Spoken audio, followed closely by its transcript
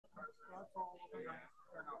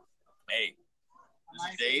Hey, this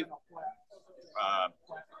is Dave.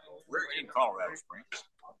 We're in Colorado Springs.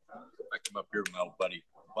 I come up here with my old buddy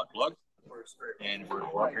Butt Plug, and we're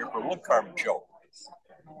up here for a wood carving show.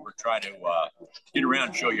 We're trying to get around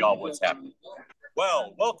and show you all what's happening.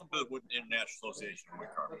 Well, welcome to the Wood International Association of Wood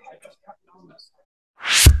Carving.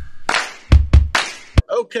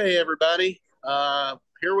 Okay, everybody.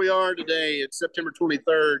 Here we are today. It's September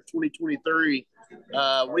 23rd, 2023.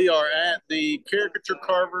 We are at the Caricature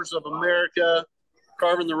Carvers of America,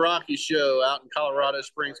 Carvin the Rockies show out in Colorado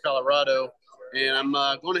Springs, Colorado. And I'm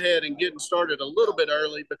going ahead and getting started a little bit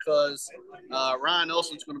early because Ryan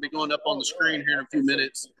Olson's going to be going up on the screen here in a few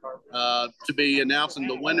minutes to be announcing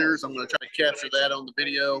the winners. I'm going to try to capture that on the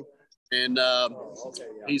video. And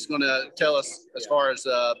he's going to tell us as far as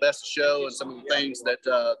best of show and some of the things that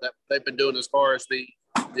that they've been doing as far as the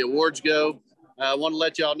awards go. I want to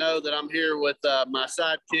let y'all know that I'm here with my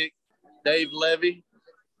sidekick, Dave Levy.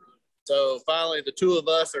 So finally, the two of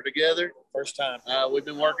us are together. First time. We've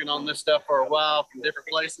been working on this stuff for a while from different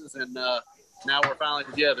places, and now we're finally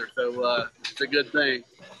together. So it's a good thing.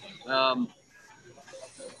 I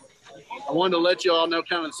wanted to let you all know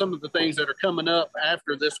kind of some of the things that are coming up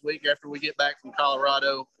after this week, after we get back from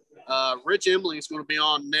Colorado. Rich Emily is going to be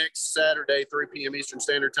on next Saturday, 3 p.m. Eastern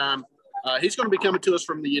Standard Time. He's going to be coming to us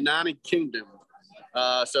from the United Kingdom.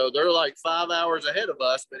 So they're like 5 hours ahead of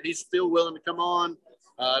us, but he's still willing to come on.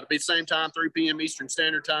 It'll be the same time, 3 p.m. Eastern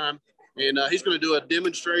Standard Time. And he's going to do a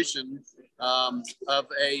demonstration of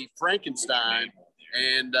a Frankenstein.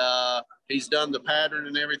 And he's done the pattern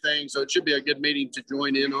and everything. So it should be a good meeting to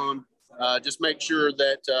join in on. Just make sure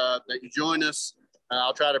that that you join us.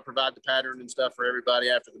 I'll try to provide the pattern and stuff for everybody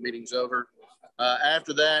after the meeting's over.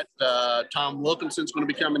 After that, Tom Wilkinson's going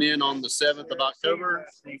to be coming in on the 7th of October.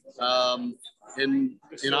 In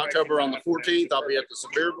October on the 14th, I'll be at the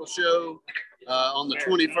Sevierville show. On the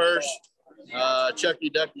 21st, Chucky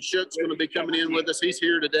Ducky Shook's going to be coming in with us. He's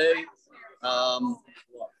here today.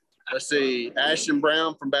 Let's see, Ashton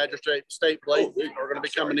Brown from Badger State Blade are going to be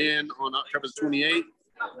coming in on October the 28th.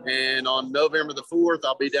 And on November the 4th,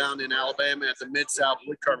 I'll be down in Alabama at the Mid-South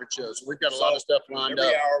Wood Carving Show. So we've got a lot of stuff lined up.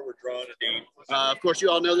 Every hour we're drawing a name. Of course,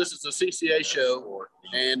 you all know this is a CCA show,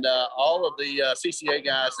 and all of the CCA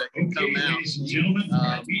guys that can come out are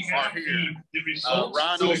here.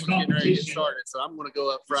 Ryan Olson's getting ready to get started, so I'm going to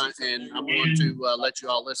go up front, and I'm going to let you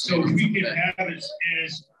all listen. So we can have it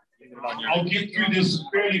as, I'll get through this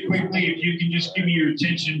fairly quickly if you can just give me your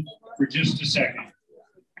attention for just a second.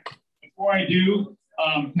 Before I do,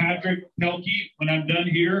 Patrick Pelkey, when I'm done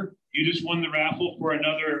here, you just won the raffle for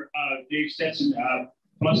another Dave Stetson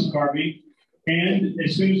plus carving. And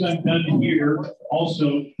as soon as I'm done here,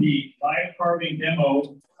 also the live carving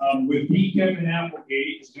demo with me, Kevin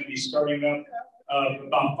Applegate, is going to be starting up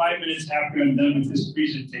about 5 minutes after I'm done with this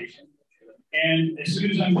presentation. And as soon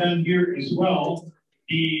as I'm done here as well,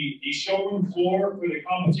 the showroom floor for the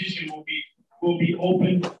competition will be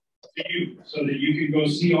open to you so that you can go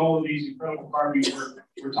see all of these incredible carvings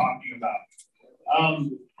we're talking about.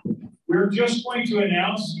 We're just going to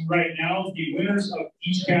announce right now the winners of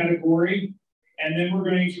each category, and then we're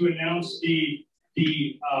going to announce the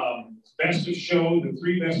best of show, the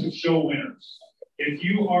 3 best of show winners. If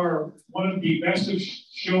you are one of the best of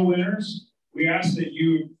show winners, we ask that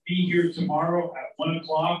you be here tomorrow at 1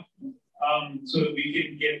 o'clock so that we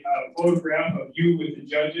can get a photograph of you with the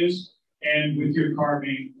judges and with your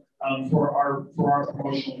carving for our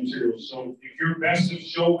promotional materials. So if you're best of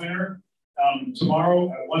show winner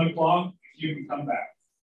tomorrow at 1 o'clock, you can come back.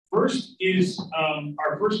 First is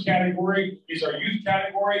our first category is our youth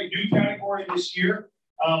category, new category this year.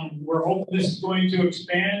 We're hoping this is going to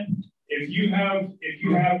expand. If you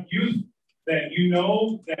have youth that you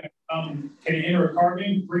know that can enter a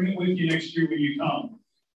carving, bring it with you next year when you come.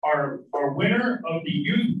 Our winner of the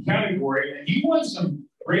youth category, and he won some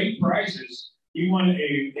great prizes. He won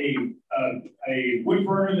a wood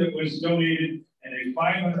burner that was donated and a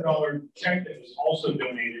 $500 check that was also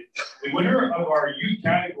donated. The winner of our youth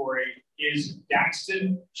category is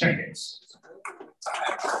Daxton Checkets.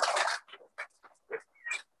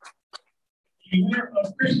 The winner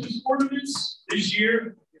of Christmas ornaments this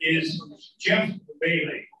year is Jeff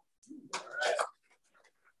Bailey.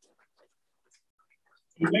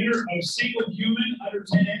 The winner of single human under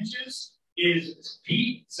 10 inches is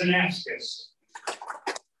Pete Zanaskas.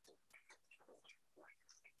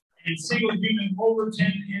 And single human over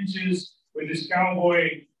 10 inches with his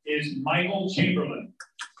cowboy is Michael Chamberlain.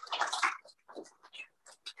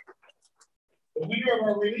 The winner of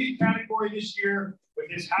our relief category this year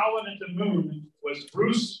with his Howlin' at the Moon was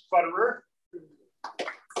Bruce Futterer.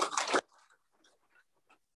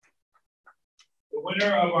 The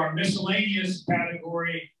winner of our miscellaneous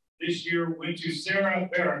category this year went to Sarah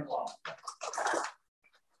Barraclough.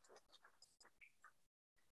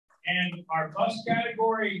 And our bus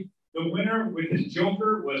category, the winner with his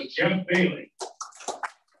joker was Jeff Bailey.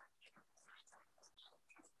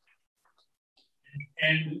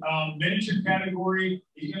 And miniature category,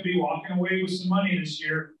 he's going to be walking away with some money this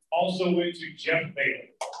year, also went to Jeff Bailey.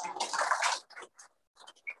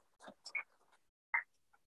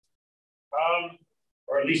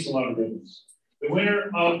 Or at least a lot of ribbons. The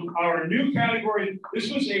winner of our new category,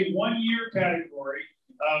 this was a one-year category.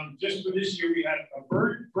 Just for this year, we had a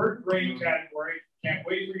bird brain category. Can't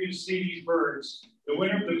wait for you to see these birds. The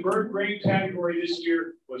winner of the bird brain category this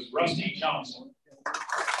year was Rusty Johnson.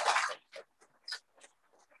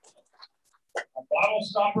 A bottle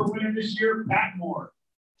stopper winner this year, Pat Moore.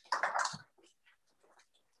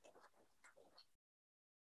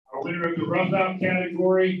 Our winner of the rough out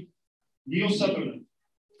category, Neil Sutherland.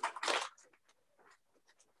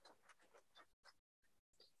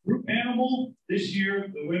 Group animal this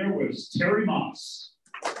year, the winner was Terry Moss.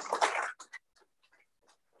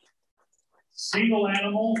 Single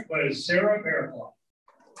animal was Sarah Barraclough.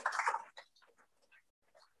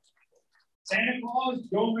 Santa Claus,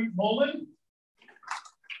 Joe McMullen.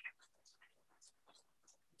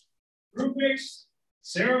 Group mix,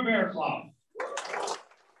 Sarah Barraclough.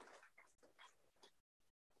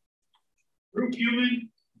 Group human,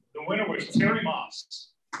 the winner was Terry Moss.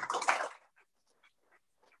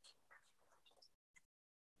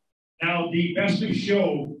 Now, the best of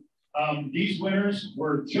show, these winners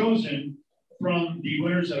were chosen from the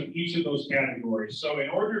winners of each of those categories. So in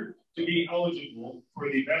order to be eligible for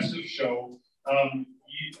the best of show,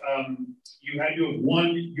 you had to have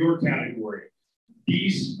won your category.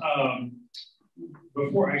 These,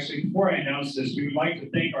 before I announce this, we would like to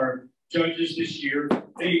thank our judges this year.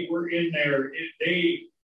 They were in there, they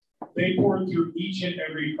poured through each and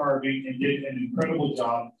every carving and did an incredible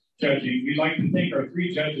job judging. We'd like to thank our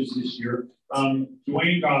three judges this year,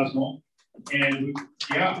 Dwayne Gosnell, and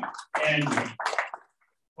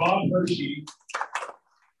Bob Hershey,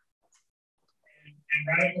 and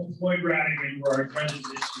Radical Floyd Radigan were our judges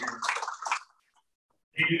this year.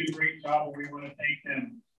 They did a great job, and we want to thank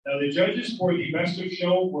them. Now, the judges for the best of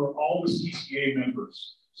show were all the CCA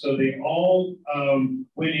members. So they all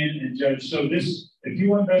went in and judged. So this, if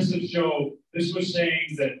you won best of show, this was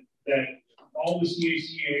saying that all the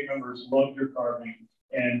CCA members loved your carving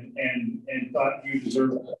and thought you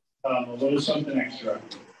deserved a little something extra.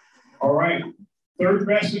 All right, third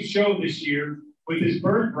best of show this year with his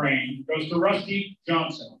bird brain goes to Rusty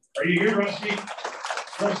Johnson. Are you here, Rusty?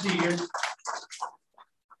 Rusty here.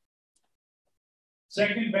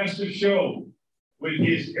 Second best of show with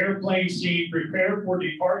his airplane scene, Prepare for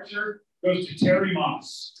Departure, goes to Terry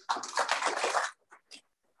Moss.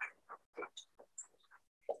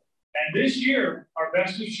 And this year, our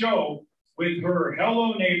best of show with her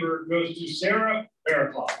Hello Neighbor goes to Sarah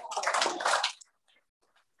Barraclough.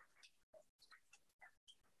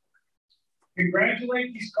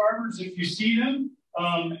 Congratulate these carvers if you see them.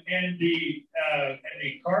 And the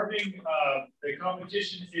carving, the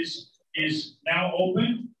competition is now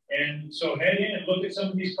open. And so head in and look at some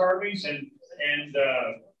of these carvings and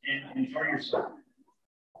enjoy yourself.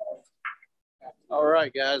 All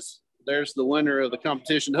right, guys. There's the winner of the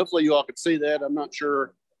competition. Hopefully you all can see that. I'm not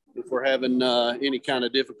sure if we're having any kind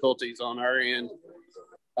of difficulties on our end.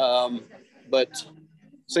 But it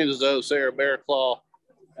seems as though Sarah Barraclough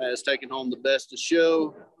has taken home the best of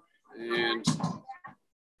show. And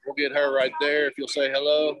we'll get her right there. If you'll say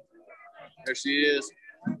hello. There she is.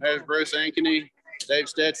 There's Bruce Ankeny, Dave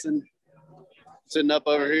Stetson, sitting up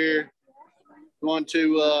over here. Going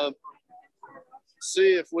to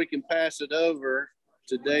see if we can pass it over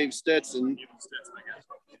to Dave Stetson,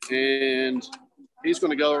 and he's going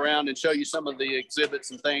to go around and show you some of the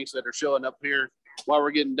exhibits and things that are showing up here. While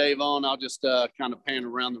we're getting Dave on, I'll just kind of pan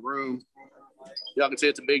around the room. Y'all can see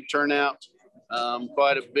it's a big turnout,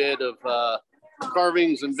 quite a bit of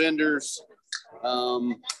carvings and vendors,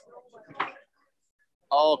 all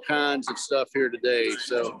kinds of stuff here today.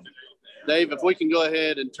 So, Dave, if we can go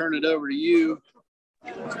ahead and turn it over to you.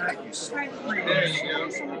 There you go.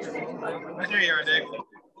 There you are, Dave.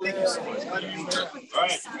 Thank you so much. All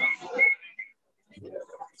right.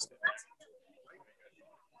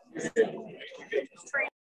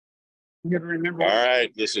 You gotta remember. All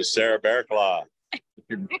right, this is Sarah Barraclough.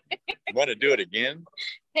 You want to do it again?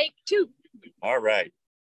 Take two. All right.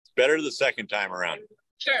 It's better the second time around.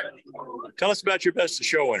 Sure. Tell us about your best of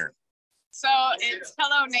show winner. So it's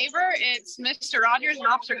hello neighbor. It's Mr. Rogers and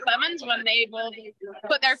Officer Clemens. When they both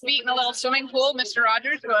put their feet in a little swimming pool, Mr.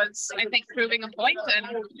 Rogers was, I think, proving a point,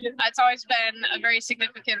 and it's always been a very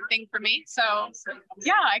significant thing for me. So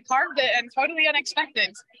yeah, I carved it and totally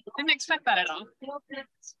unexpected. Didn't expect that at all.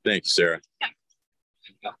 Thank you, Sarah.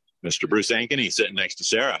 Yeah. Mr. Bruce Ankeny sitting next to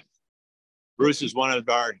Sarah. Bruce is one of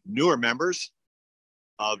our newer members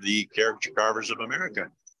of the Caricature Carvers of America.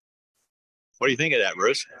 What do you think of that,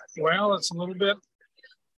 Bruce? Well, it's a little bit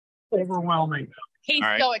overwhelming. He's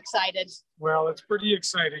so excited. Well, it's pretty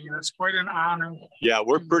exciting, and it's quite an honor. Yeah,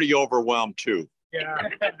 we're pretty overwhelmed too. Yeah.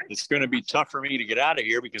 It's going to be tough for me to get out of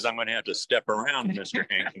here because I'm going to have to step around Mr.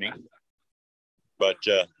 Ankeny. But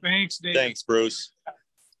thanks, Dave. Thanks, Bruce.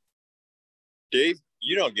 Dave,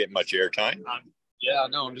 you don't get much airtime. Yeah,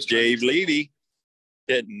 no, I'm just Dave Levy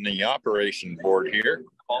hitting the operation board here.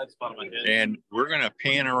 And we're going to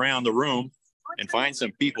pan around the room and find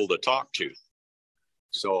some people to talk to.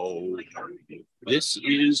 So this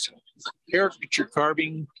is Caricature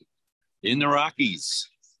Carving in the Rockies,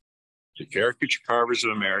 the Caricature Carvers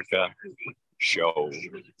of America show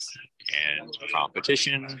and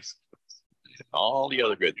competition, all the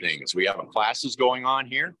other good things. We have classes going on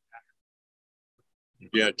here.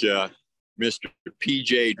 We got Mr.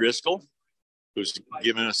 PJ Driscoll, who's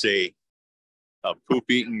giving us a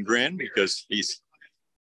poop-eating grin because he's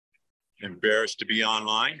embarrassed to be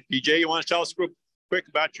online. PJ, you want to tell us quick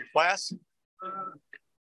about your class?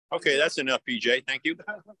 Okay, that's enough, PJ. Thank you.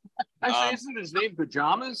 Actually, isn't his name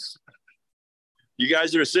Pajamas? You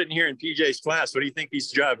guys that are sitting here in PJ's class, what do you think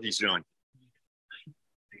he's doing? Does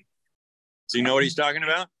he know what he's talking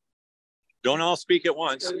about? Don't all speak at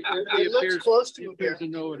once. He appears close to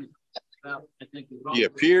know what he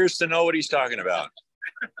appears to know what he's talking about.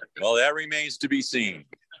 Well, that remains to be seen.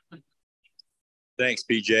 Thanks,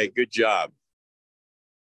 PJ. Good job.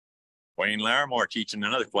 Wayne Larimore teaching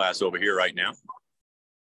another class over here right now.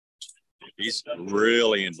 He's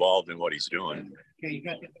really involved in what he's doing.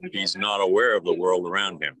 He's not aware of the world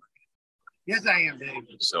around him. Yes, I am, Dave.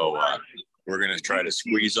 So we're going to try to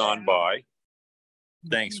squeeze on by.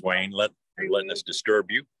 Thanks, Wayne. Letting us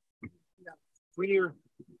disturb you. We're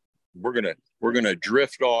gonna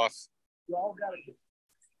drift off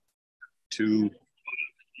to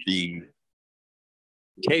the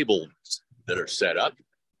tables that are set up.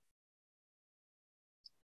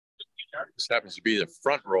 This happens to be the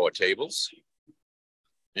front row of tables.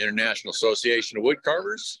 International Association of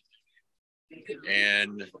Woodcarvers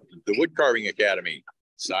and the Wood Carving Academy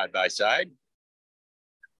side by side.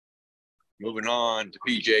 Moving on to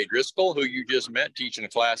PJ Driscoll, who you just met teaching a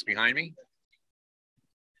class behind me.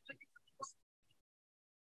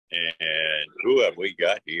 And who have we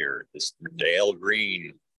got here? This Dale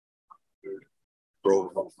Green,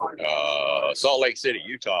 Salt Lake City,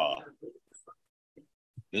 Utah.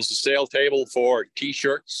 This is a sale table for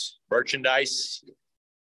t-shirts, merchandise,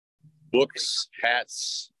 books,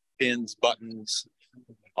 hats, pins, buttons,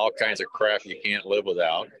 all kinds of crap you can't live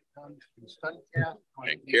without.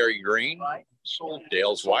 And Carrie Green,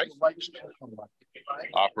 Dale's wife,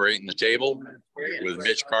 operating the table with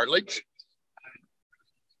Mitch Cartledge.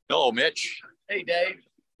 Hello, Mitch. Hey, Dave.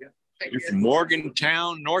 You're from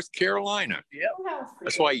Morgantown, North Carolina. Yep.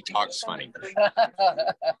 That's why he talks funny.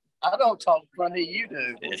 I don't talk funny, you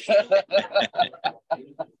do.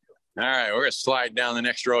 All right, we're going to slide down the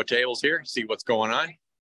next row of tables here, see what's going on.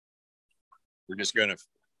 We're just going to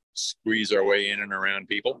squeeze our way in and around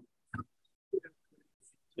people.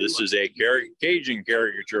 This is a Cajun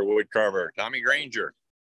caricature wood carver, Tommy Granger.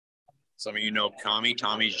 Some of you know Tommy.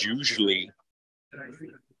 Tommy's usually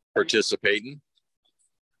participating.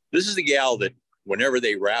 This is the gal that whenever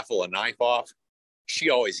they raffle a knife off, she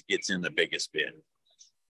always gets in the biggest bid.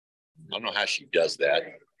 I don't know how she does that,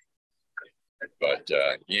 but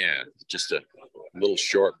yeah, just a little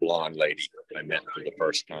short blonde lady I met for the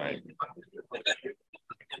first time.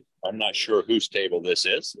 I'm not sure whose table this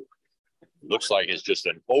is. Looks like it's just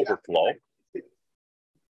an overflow.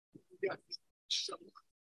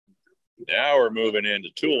 Now we're moving into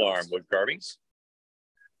tool arm wood carvings.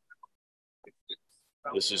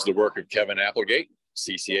 This is the work of Kevin Applegate,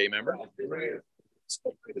 CCA member.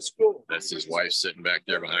 That's his wife sitting back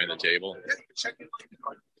there behind the table.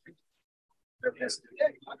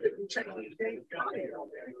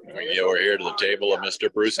 We get over here to the table of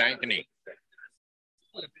Mr. Bruce Ankeny,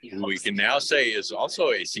 who we can now say is also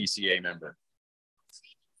a CCA member.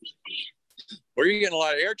 Where are you getting a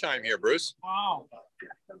lot of airtime here, Bruce? Wow.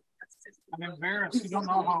 I'm embarrassed. You don't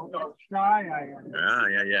know how shy I am.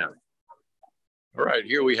 Yeah. All right,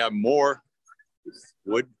 here we have more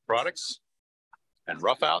wood products and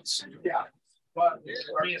roughouts.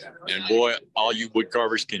 And boy, all you wood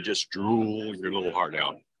carvers can just drool your little heart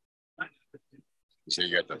out. So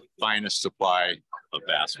you got the finest supply of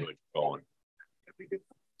basswood going.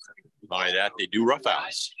 Not only that, they do rough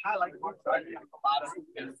outs.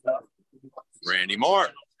 Randy Moore,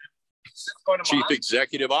 Chief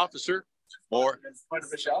Executive Officer, Moore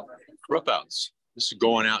Rough Outs. This is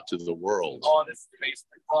going out to the world. Oh, this is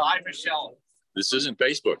Facebook. Well, I'm Michelle. This isn't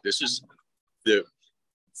Facebook. This is the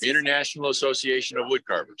International Association of Wood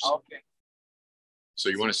Carvers. Okay. So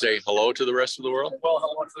you want to say hello to the rest of the world? Well,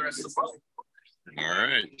 hello to the rest of the world. All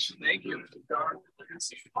right. Thank you.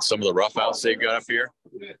 Some of the rough outs they've got up here.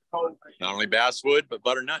 Not only basswood, but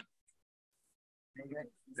butternut.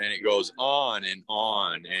 And it goes on and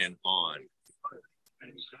on and on.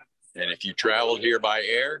 And if you travel here by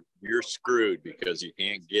air, you're screwed because you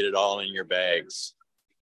can't get it all in your bags.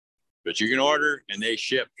 But you can order and they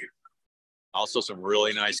ship. Also some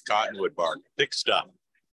really nice cottonwood bark, thick stuff.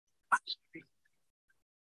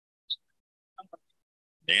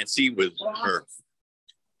 Nancy with her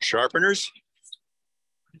sharpeners.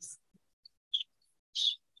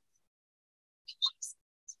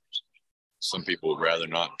 Some people would rather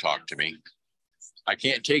not talk to me. I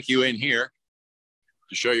can't take you in here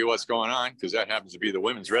to show you what's going on because that happens to be the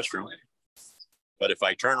women's restroom. But if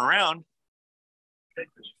I turn around,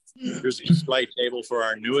 here's a display table for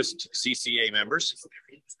our newest CCA members.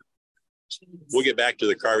 We'll get back to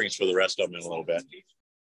the carvings for the rest of them in a little bit.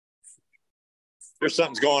 There's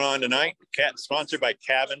something's going on tonight. Sponsored by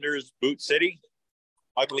Cavender's Boot City,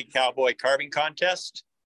 Ugly Cowboy Carving Contest.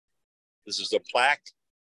 This is a plaque.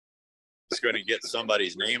 It's going to get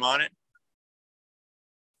somebody's name on it.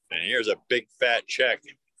 And here's a big fat check.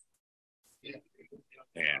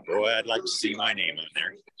 And boy, I'd like to see my name on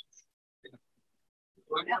there.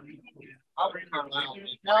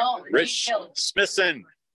 Rich Smithson,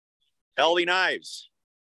 Healthy Knives.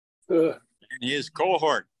 And his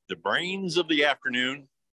cohort, the brains of the afternoon,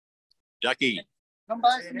 Ducky.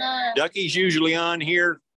 Ducky's usually on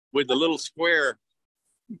here with the little square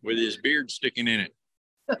with his beard sticking in it.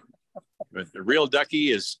 But the real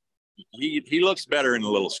Ducky is, he looks better in the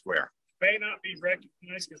little square. May not be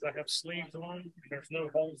recognized because I have sleeves on. There's no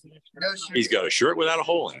holes in it. He's got a shirt without a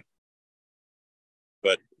hole in it.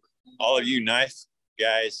 But all of you knife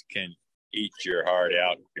guys can eat your heart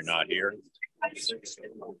out if you're not here.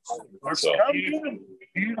 So,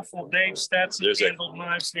 beautiful Dave Stetson. There's a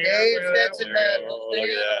knives here. Dave Stetson. Oh, look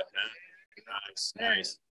at that. Nice,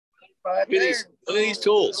 nice. Look at these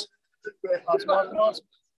tools.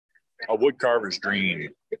 A wood carver's dream.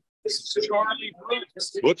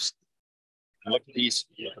 Whoops. Look at these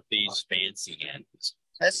fancy hands.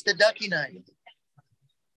 That's the Ducky knife.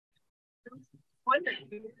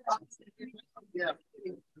 Yeah.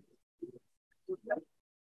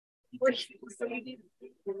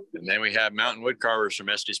 And then we have mountain wood carvers from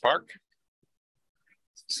Estes Park.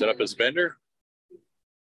 Set up his vendor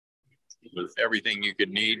with everything you could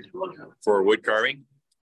need for wood carving.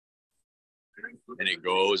 And it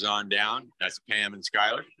goes on down. That's Pam and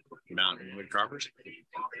Skylar, mountain wood carvers.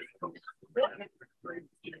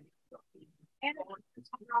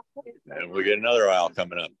 And we get another aisle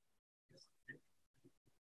coming up.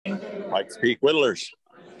 Mike's Peak Whittlers,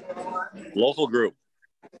 local group.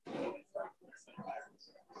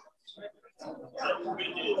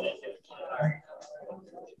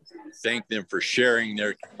 Thank them for sharing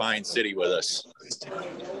their fine city with us.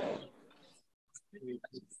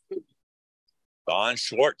 Don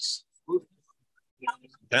Schwartz,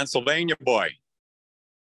 Pennsylvania boy.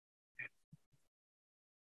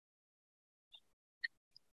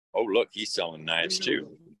 Oh, look, he's selling knives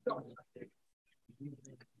too.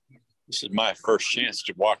 This is my first chance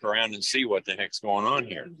to walk around and see what the heck's going on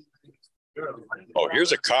here. Oh,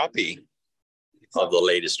 here's a copy of the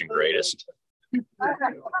latest and greatest.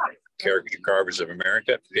 Caricature Carvers of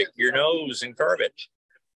America, pick your nose and carve it.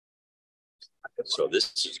 So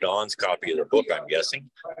this is Don's copy of the book, I'm guessing.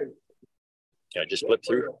 Can I just flip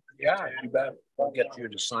through? Yeah, you bet. I'll get you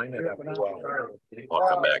to sign it after a while. I'll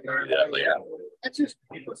come back and do that later.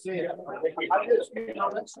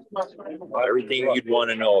 Everything you'd want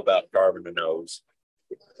to know about carving a nose.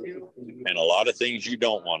 And a lot of things you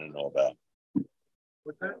don't want to know about.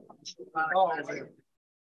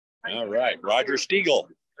 All right, Roger Stiegel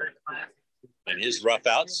and his rough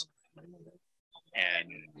outs. And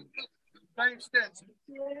Dave Stetson.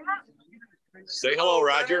 say hello,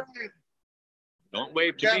 Roger. Don't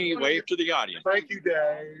wave to me, wave to the audience. Thank you,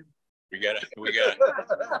 Dave. We got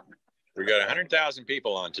 100,000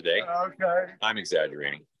 people on today. Okay. I'm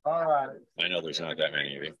exaggerating. All right. I know there's not that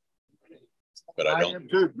many of you, but I don't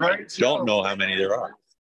Great know how many there are.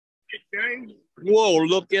 Whoa,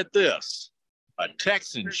 look at this. A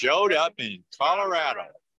Texan showed up in Colorado.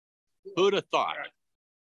 Who'd have thought?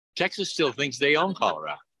 Texas still thinks they own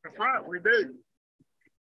Colorado. That's right, we do.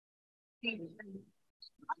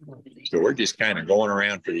 So we're just kind of going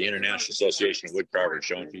around for the International Association of Woodcarvers,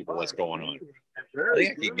 showing people what's going on. I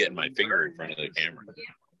think I keep getting my finger in front of the camera.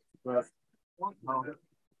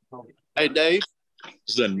 Hey, Dave.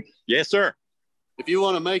 Yes, sir. If you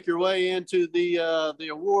want to make your way into the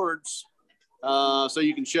awards, so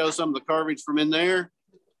you can show some of the carvings from in there,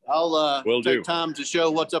 I'll take time to show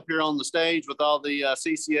what's up here on the stage with all the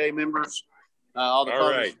CCA members, all the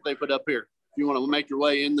carvings they put up here. If you want to make your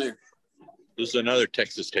way in there. This is another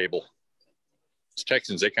Texas table. It's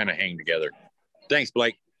Texans, they kind of hang together. Thanks,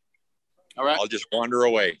 Blake. All right. I'll just wander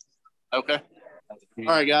away. Okay. All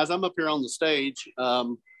right, guys, I'm up here on the stage.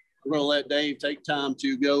 We're going to let Dave take time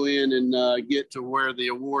to go in and get to where the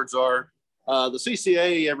awards are. The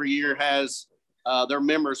CCA every year has their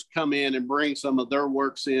members come in and bring some of their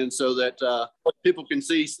works in so that people can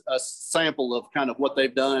see a sample of kind of what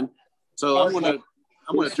they've done. So I'm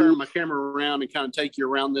going to turn my camera around and kind of take you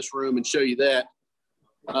around this room and show you that.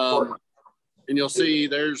 And you'll see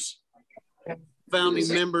there's founding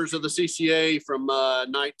members of the CCA from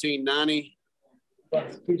 1990.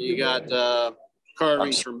 You got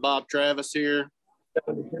carvings from Bob Travis here.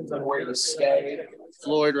 Depends on where you stay.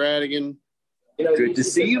 Floyd Radigan. Good to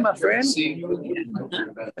see you, my friend.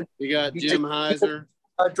 You got Jim Heiser.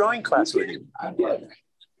 A drawing class with you. I'm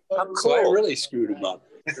cool. So I really screwed him up.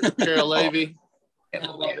 Carol Levy.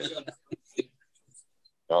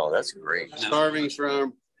 Oh, that's great. Carvings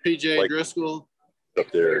from PJ Driscoll. Up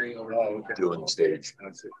there doing the stage.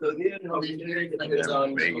 And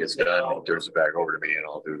then Vegas done, he turns it back over to me and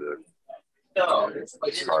I'll do the carvings.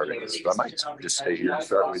 I might just stay here and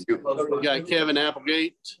start with you. You got Kevin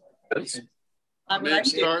Applegate. Mitch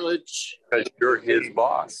Cartledge. Because you're his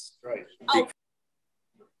boss. Right.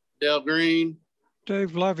 Dale Green.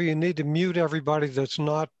 Dave Levy, you need to mute everybody that's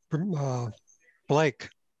not Blake.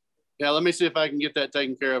 Yeah, let me see if I can get that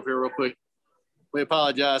taken care of here real quick. We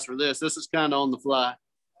apologize for this. This is kind of on the fly.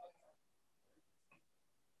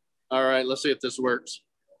 All right, let's see if this works.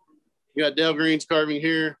 You got Dale Green's carving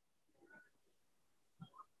here.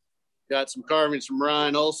 Got some carvings from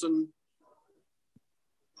Ryan Olson.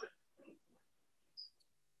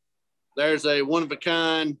 There's a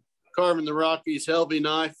one-of-a-kind Carvin the Rockies Helvey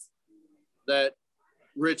knife that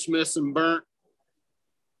Rich Misson burnt.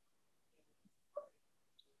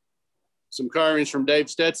 Some carvings from Dave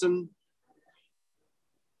Stetson.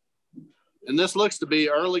 And this looks to be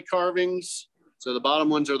early carvings. So the bottom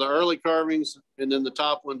ones are the early carvings, and then the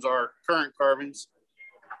top ones are current carvings.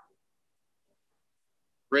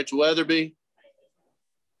 Rich Weatherby.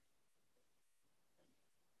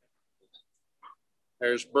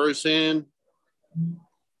 There's Bruce Henn.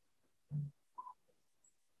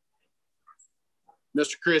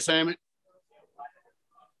 Mr. Chris Hammett.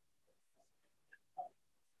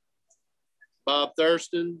 Bob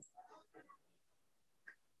Thurston.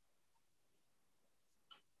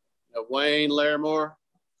 Wayne Larimore.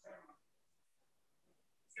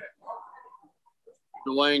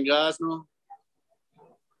 Dwayne Gosnell.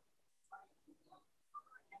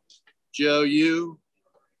 Joe Yu.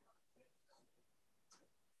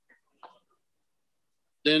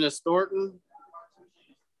 Dennis Thornton.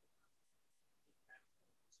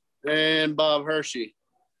 And Bob Hershey.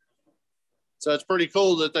 So it's pretty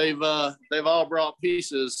cool that they've all brought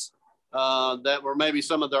pieces that were maybe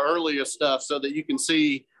some of the earliest stuff so that you can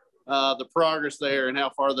see the progress there and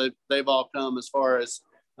how far they've all come as far as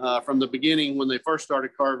from the beginning when they first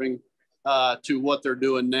started carving to what they're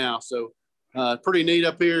doing now. So pretty neat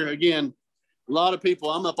up here. Again, a lot of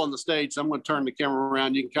people, I'm up on the stage, so I'm going to turn the camera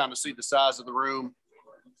around. You can kind of see the size of the room.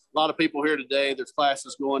 A lot of people here today. There's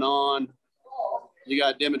classes going on. You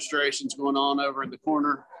got demonstrations going on over in the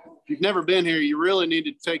corner. If you've never been here, you really need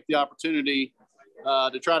to take the opportunity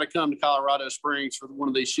to try to come to Colorado Springs for one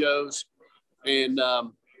of these shows and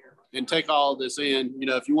take all of this in. You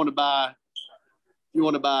know, if you want to buy,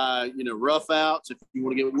 rough outs, if you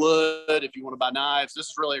want to get wood, if you want to buy knives, this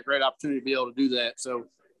is really a great opportunity to be able to do that. So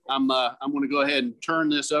I'm going to go ahead and turn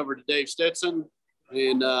this over to Dave Stetson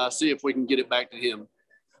and see if we can get it back to him.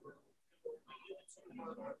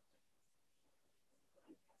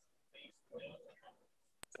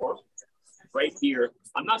 Right here,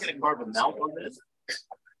 I'm not going to carve a mount on this,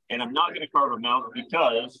 and I'm not going to carve a mount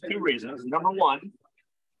because two reasons. Number one,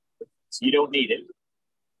 you don't need it,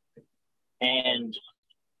 and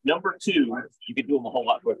number two, you can do them a whole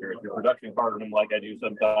lot quicker. If you're production carving them like I do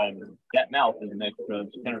sometimes, that mount is an extra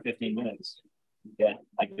 10 or 15 minutes. Yeah,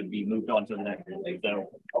 I could be moved on to the next thing. So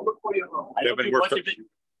I don't Kevin, do much of it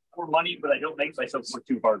for money, but I don't make myself work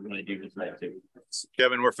too hard when I do this thing too.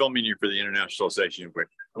 Kevin, we're filming you for the International Association of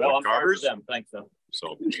Well, I'm sorry Carvers. for them. Thanks, though.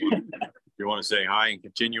 So if you want to say hi and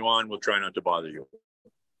continue on, we'll try not to bother you.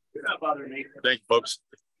 You're not bothering me. Thank you, folks.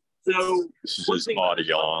 So This is one his thing about this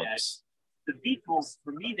audience. podcast, the beat tool,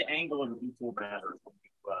 for me, the angle of the beat tool matters.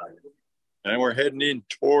 And we're heading in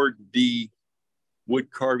toward the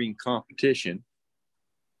wood carving competition.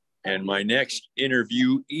 And my next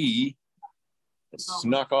interviewee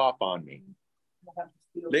snuck off on me.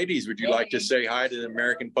 Ladies, would you like to say hi to the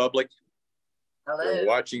American public? Hello. We're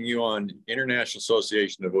watching you on International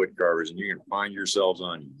Association of Wood Carvers, and you can find yourselves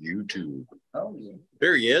on YouTube. Oh, yeah.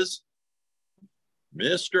 There he is,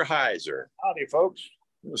 Mr. Heiser. Howdy, folks.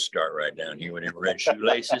 We'll start right down here with them red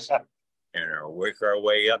shoelaces and work our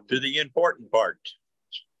way up to the important part.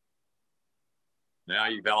 Now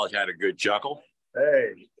you've all had a good chuckle.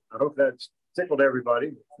 Hey, I hope that's tickled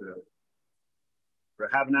everybody. We're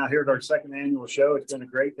having out here at our second annual show. It's been a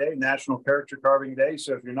great day, National Caricature Carving Day.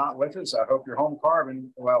 So if you're not with us, I hope you're home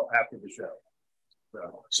carving, well, after the show.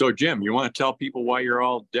 So Jim, you want to tell people why you're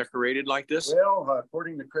all decorated like this? Well,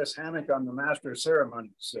 according to Chris Hammock, I'm the master of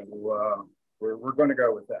ceremonies. So we're going to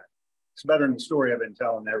go with that. It's better than the story I've been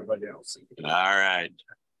telling everybody else. All right.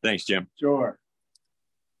 Thanks, Jim. Sure.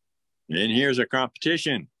 And here's a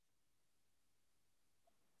competition.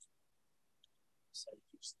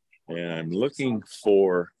 And I'm looking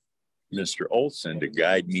for Mr. Olson to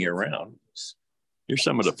guide me around. Here's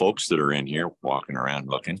some of the folks that are in here walking around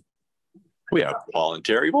looking. We have Paul and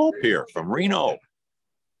Terry Volpe here from Reno.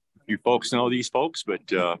 You folks know these folks, but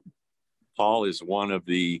Paul is one of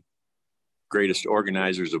the greatest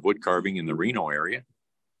organizers of wood carving in the Reno area. It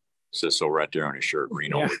says so right there on his shirt,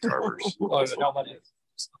 Reno Wood Carvers.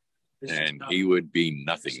 And he would be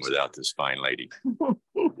nothing without this fine lady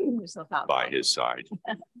by his side.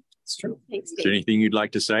 It's true. Is there anything you'd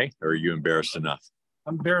like to say, or are you embarrassed enough?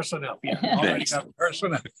 I'm embarrassed enough. Yeah. Thanks. I'm embarrassed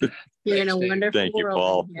enough. You're in a wonderful Thank you, world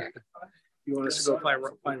Paul. here. You want us to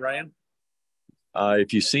go find Ryan?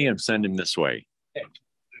 If you see him, send him this way.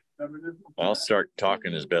 I'll start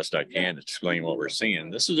talking as best I can to explain what we're seeing.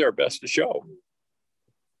 This is our best of show.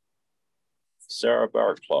 Sarah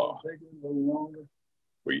Barclaw.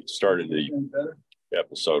 We started the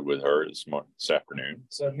episode with her this afternoon.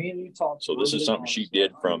 So me and you talked. So this is something she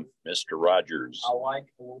did from Mr. Rogers. I like.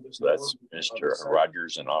 So that's Mr.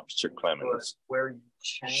 Rogers and Officer Clemens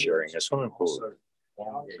sharing a swimming pool.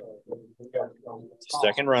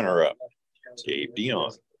 Second runner-up, Dave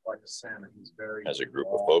Dion, as a group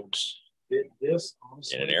of folks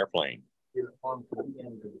in an airplane.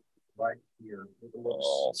 Right here.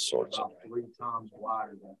 All sorts of 3 times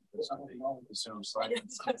wider than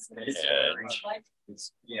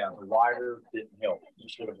this. Yeah, the wider didn't help. You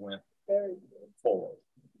should have went forward.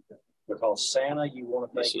 Because Santa, you want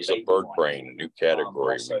to think this is a bird brain, a new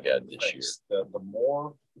category we had this year. The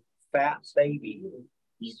more fat baby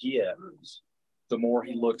you get, the more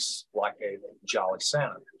he looks like a jolly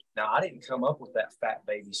Santa. Now, I didn't come up with that fat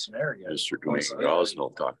baby scenario. Mr. Dwayne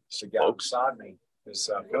Gosnell talking to the guy beside me. This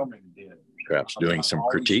filming did. Perhaps doing some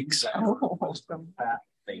critiques.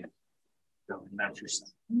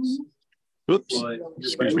 Oops.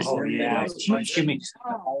 Excuse me. Yeah, give me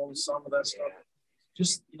some of that stuff.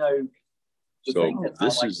 Just, So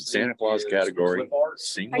this is the Santa Claus category.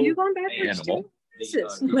 Single Are you going backwards animal. too?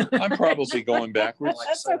 I'm probably going backwards.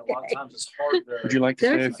 That's okay. Would you like to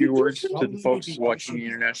say a few words to the folks watching the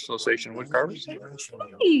International Association of Wood Carvers?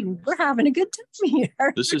 Hey, we're having a good time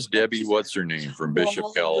here. This is Debbie, what's her name, from Bishop,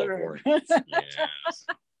 California. Yes.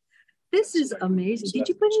 This is amazing. Did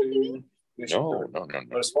you put anything in? No.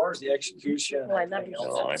 But as far as the execution, Oh, I love you.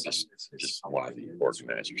 No, I'm just one of the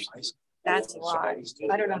organizers. That's why.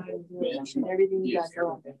 I don't know how to do it. Everything you got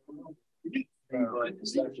going.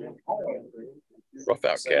 Rough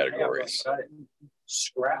out categories.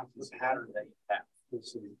 Scrap the pattern that you have.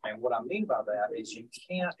 And what I mean by that is you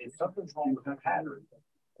can't, if something's wrong with the pattern,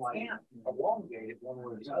 you can't elongate it one way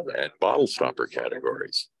or the other. And bottle stopper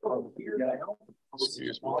categories.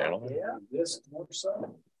 Excuse me, gentlemen. Yeah, this more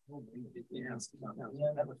so.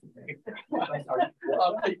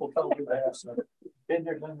 People told me that.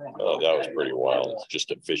 Oh, that was pretty wild. It's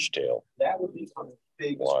just a fishtail. That would be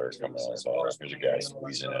big Water coming out of the bottom. There's a guy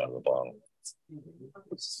squeezing out of the bottom.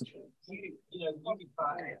 The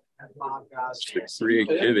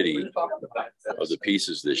creativity of the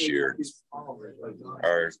pieces this year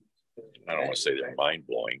are, I don't want to say they're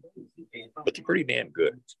mind-blowing, but they're pretty damn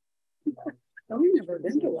good. I've never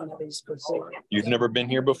been to one of these before. You've never been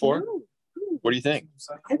here before? No. What do you think?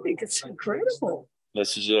 I think it's incredible.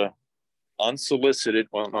 This is a unsolicited.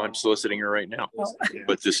 Well, no, I'm soliciting her right now.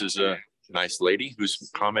 But this is a nice lady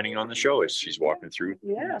who's commenting on the show as she's walking through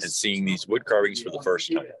and seeing these wood carvings for the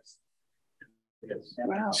first time.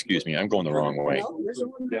 Wow. Excuse me, I'm going the wrong way.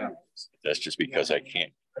 That's just because I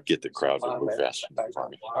can't get the crowd to move fast enough for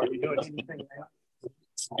me.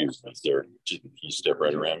 Excuse me, sir. Can you step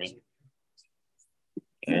right around me?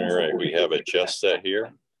 All right, we have a chess set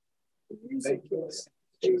here.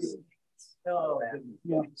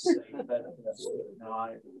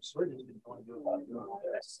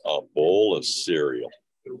 A bowl of cereal.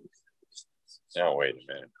 Now, wait a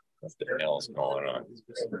minute. What the hell is going on?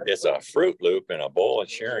 It's a Fruit Loop and a bowl of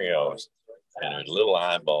Cheerios, and there's little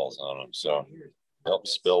eyeballs on them, so help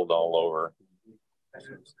spilled all over.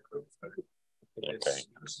 Okay.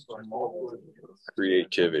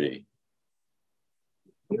 Creativity.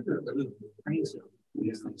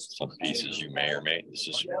 Some pieces you may or may. This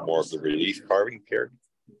is more of the relief carving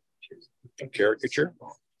caricature.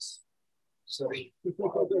 Sorry,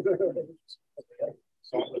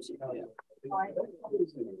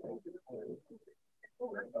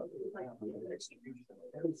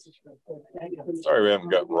 we haven't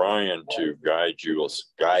got Ryan to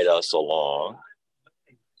guide us along.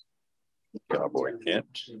 Cowboy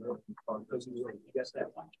Kent.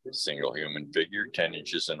 Single human figure, 10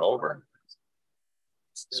 inches and over.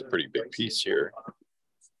 It's a pretty big piece here.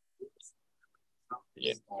 The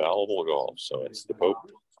infallible golf, so it's the Pope.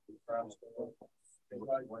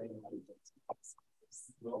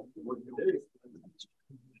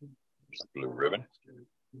 Blue ribbon.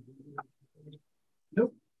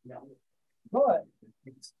 Nope. But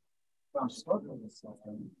so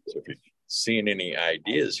if you're seeing any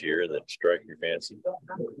ideas here that strike your fancy,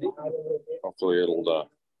 hopefully it'll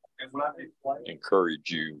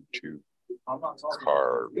encourage you to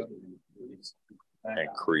carve and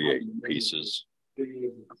create pieces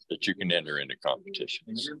that you can enter into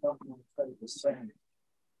competitions.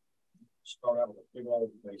 Start out with a big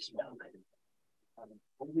old basement.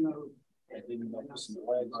 And then you put some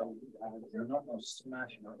legs on. You're not going to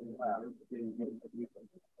smash it out.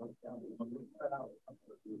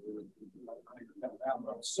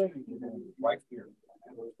 Right here.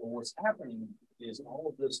 What's happening is all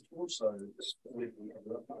of this torso.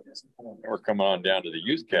 We're coming on down to the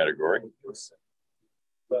youth category.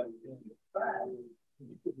 But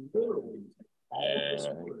and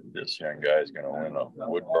this young guy is going to win a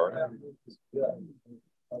wood burner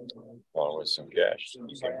along with some cash. You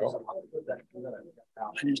can go.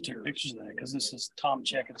 I just took pictures of that because this is Tom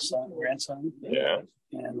Checkett's grandson. Yeah.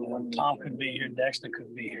 And Tom could be here, Dexter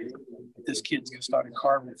could be here. This kid started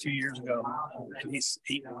carving a few years ago. And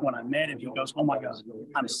when I met him, he goes, "Oh my God,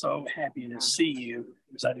 I'm so happy to see you,"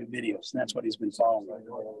 because I do videos. And that's what he's been following.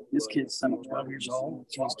 This kid's 12 years old.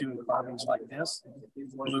 He's doing carvings like this,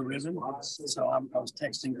 blue ribbon. So I was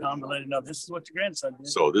texting Tom to let him know this is what your grandson did.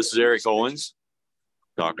 So this is Eric Owens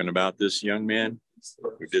talking about this young man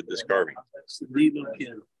who did this carving. It's a neat little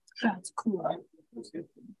kid. That's cool.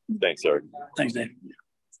 Thanks, Eric. Thanks, Dave.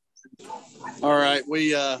 All right,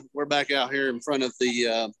 we're back out here in front of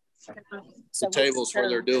the tables where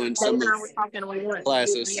they're doing some of the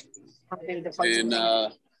classes, and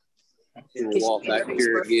we'll walk back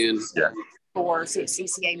here again. Yeah. For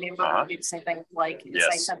CCA member, do the same thing. Like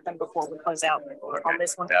say something before we close out on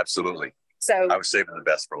this one. Absolutely. So I was saving the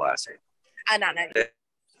best for last. I know.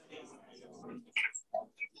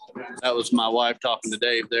 That was my wife talking to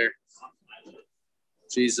Dave there.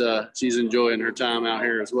 She's enjoying her time out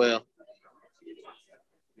here as well.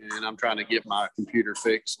 And I'm trying to get my computer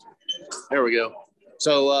fixed. There we go.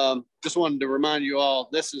 So just wanted to remind you all,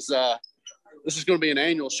 this is going to be an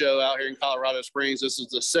annual show out here in Colorado Springs. This is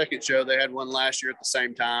the second show. They had one last year at the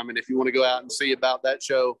same time. And if you want to go out and see about that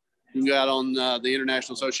show, you can go out on the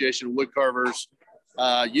International Association of Woodcarvers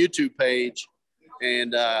YouTube page,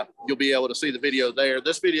 and you'll be able to see the video there.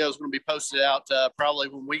 This video is going to be posted out probably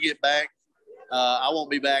when we get back. I won't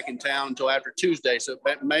be back in town until after Tuesday, so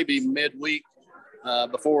maybe midweek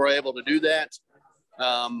before we're able to do that.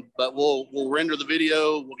 But we'll render the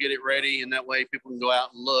video, we'll get it ready, and that way people can go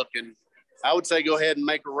out and look. And I would say go ahead and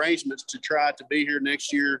make arrangements to try to be here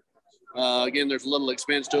next year. Again, there's a little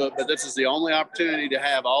expense to it, but this is the only opportunity to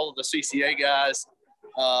have all of the CCA guys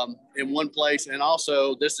in one place. And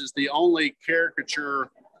also, this is the only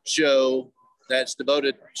caricature show that's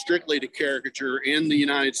devoted strictly to caricature in the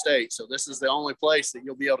United States. So this is the only place that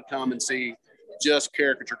you'll be able to come and see just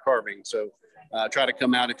caricature carving. So try to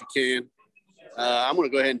come out if you can. I'm going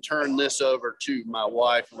to go ahead and turn this over to my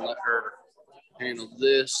wife and let her handle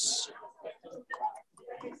this.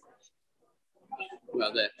 How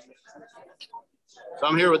about that? So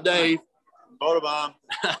I'm here with Dave. Photobomb.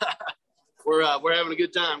 we're having a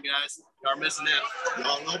good time, guys. Y'all missing out.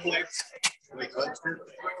 Y'all know Blake.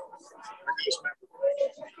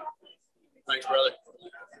 Thanks, brother.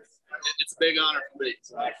 It's a big honor for me.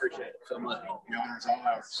 So I appreciate it so much. The honor's all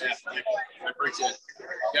ours. Yeah, thank you. I appreciate it.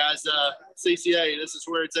 Guys, CCA, this is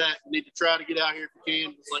where it's at. You need to try to get out here if you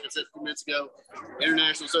can. Just like I said a few minutes ago,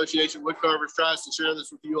 International Association of Woodcarvers tries to share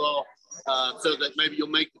this with you all so that maybe you'll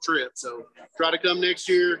make the trip. So try to come next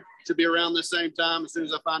year. Should be around this same time. As soon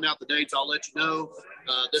as I find out the dates, I'll let you know.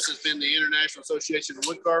 This has been the International Association of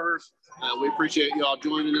Woodcarvers. We appreciate you all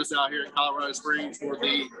joining us out here in Colorado Springs for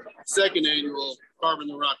the second annual Carvin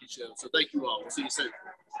the Rockies show. So thank you all. We'll see you soon.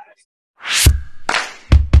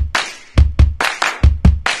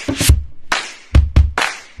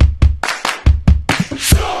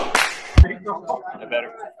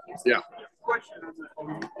 Better. Yeah. Let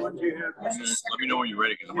me know when you're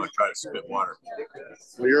ready, because I'm going to try to spit water.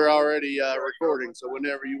 Well, you're already recording, so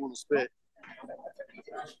whenever you want to spit.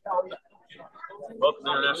 Welcome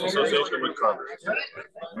to the International Association of Woodcarvers.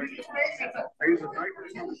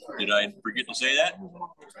 Did I forget to say that?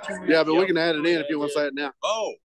 Yeah, but we can add it in if you want to say it now. Oh,